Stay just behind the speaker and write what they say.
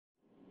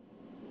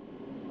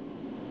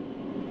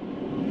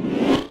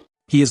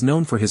He is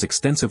known for his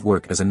extensive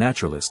work as a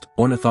naturalist,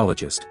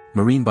 ornithologist,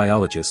 marine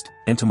biologist,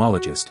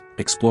 entomologist,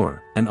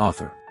 explorer, and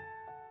author.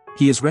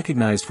 He is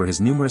recognized for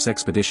his numerous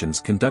expeditions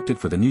conducted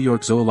for the New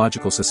York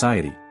Zoological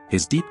Society,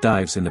 his deep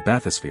dives in the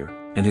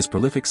Bathysphere, and his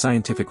prolific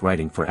scientific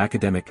writing for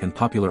academic and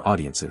popular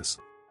audiences.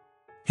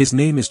 His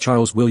name is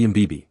Charles William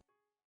Beebe.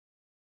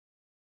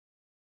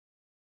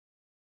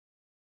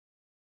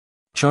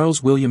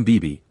 Charles William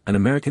Beebe, an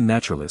American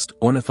naturalist,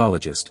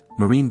 ornithologist,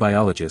 marine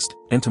biologist,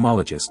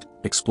 entomologist,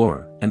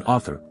 explorer, and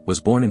author,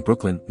 was born in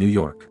Brooklyn, New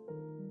York.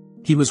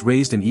 He was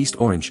raised in East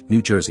Orange,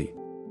 New Jersey.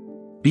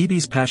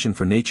 Beebe's passion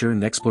for nature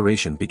and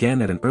exploration began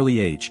at an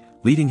early age,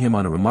 leading him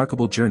on a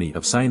remarkable journey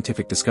of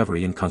scientific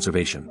discovery and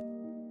conservation.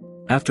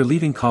 After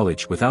leaving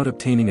college without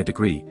obtaining a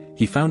degree,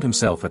 he found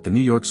himself at the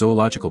New York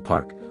Zoological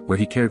Park, where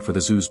he cared for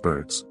the zoo's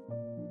birds.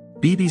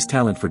 Beebe's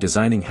talent for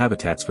designing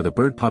habitats for the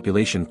bird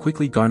population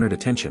quickly garnered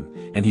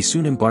attention, and he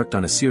soon embarked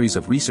on a series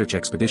of research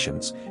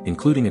expeditions,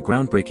 including a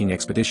groundbreaking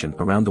expedition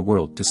around the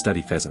world to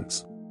study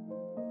pheasants.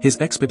 His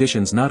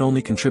expeditions not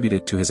only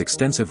contributed to his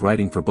extensive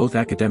writing for both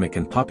academic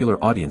and popular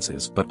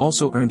audiences but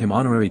also earned him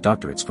honorary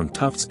doctorates from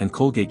Tufts and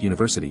Colgate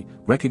University,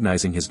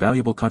 recognizing his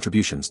valuable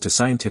contributions to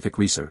scientific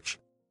research.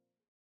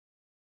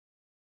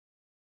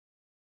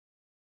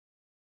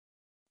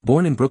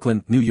 Born in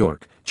Brooklyn, New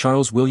York,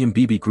 Charles William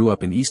Beebe grew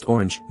up in East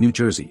Orange, New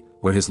Jersey,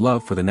 where his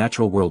love for the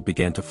natural world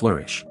began to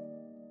flourish.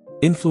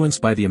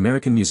 Influenced by the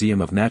American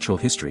Museum of Natural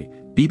History,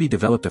 Beebe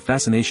developed a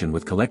fascination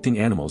with collecting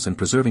animals and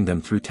preserving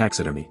them through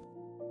taxidermy.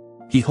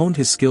 He honed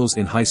his skills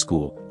in high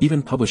school,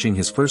 even publishing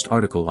his first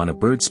article on a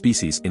bird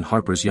species in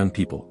Harper's Young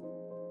People.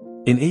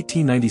 In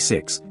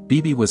 1896,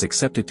 Beebe was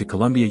accepted to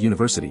Columbia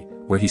University,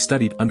 where he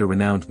studied under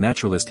renowned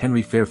naturalist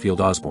Henry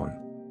Fairfield Osborn.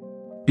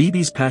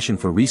 Beebe's passion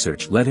for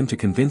research led him to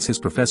convince his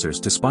professors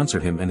to sponsor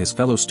him and his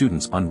fellow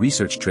students on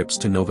research trips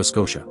to Nova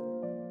Scotia.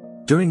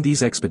 During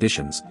these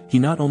expeditions, he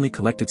not only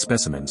collected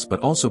specimens but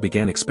also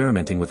began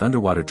experimenting with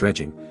underwater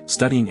dredging,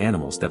 studying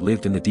animals that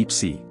lived in the deep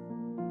sea.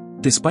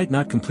 Despite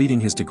not completing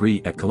his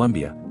degree at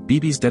Columbia,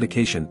 Beebe's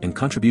dedication and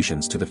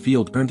contributions to the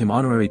field earned him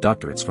honorary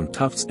doctorates from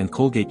Tufts and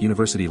Colgate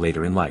University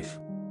later in life.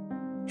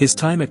 His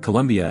time at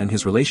Columbia and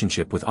his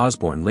relationship with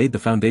Osborn laid the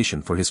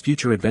foundation for his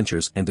future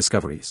adventures and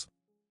discoveries.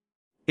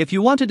 If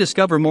you want to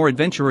discover more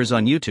adventurers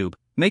on YouTube,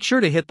 make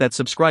sure to hit that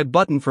subscribe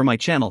button for my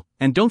channel,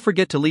 and don't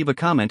forget to leave a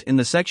comment in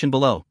the section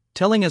below,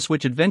 telling us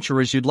which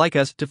adventurers you'd like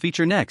us to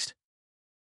feature next.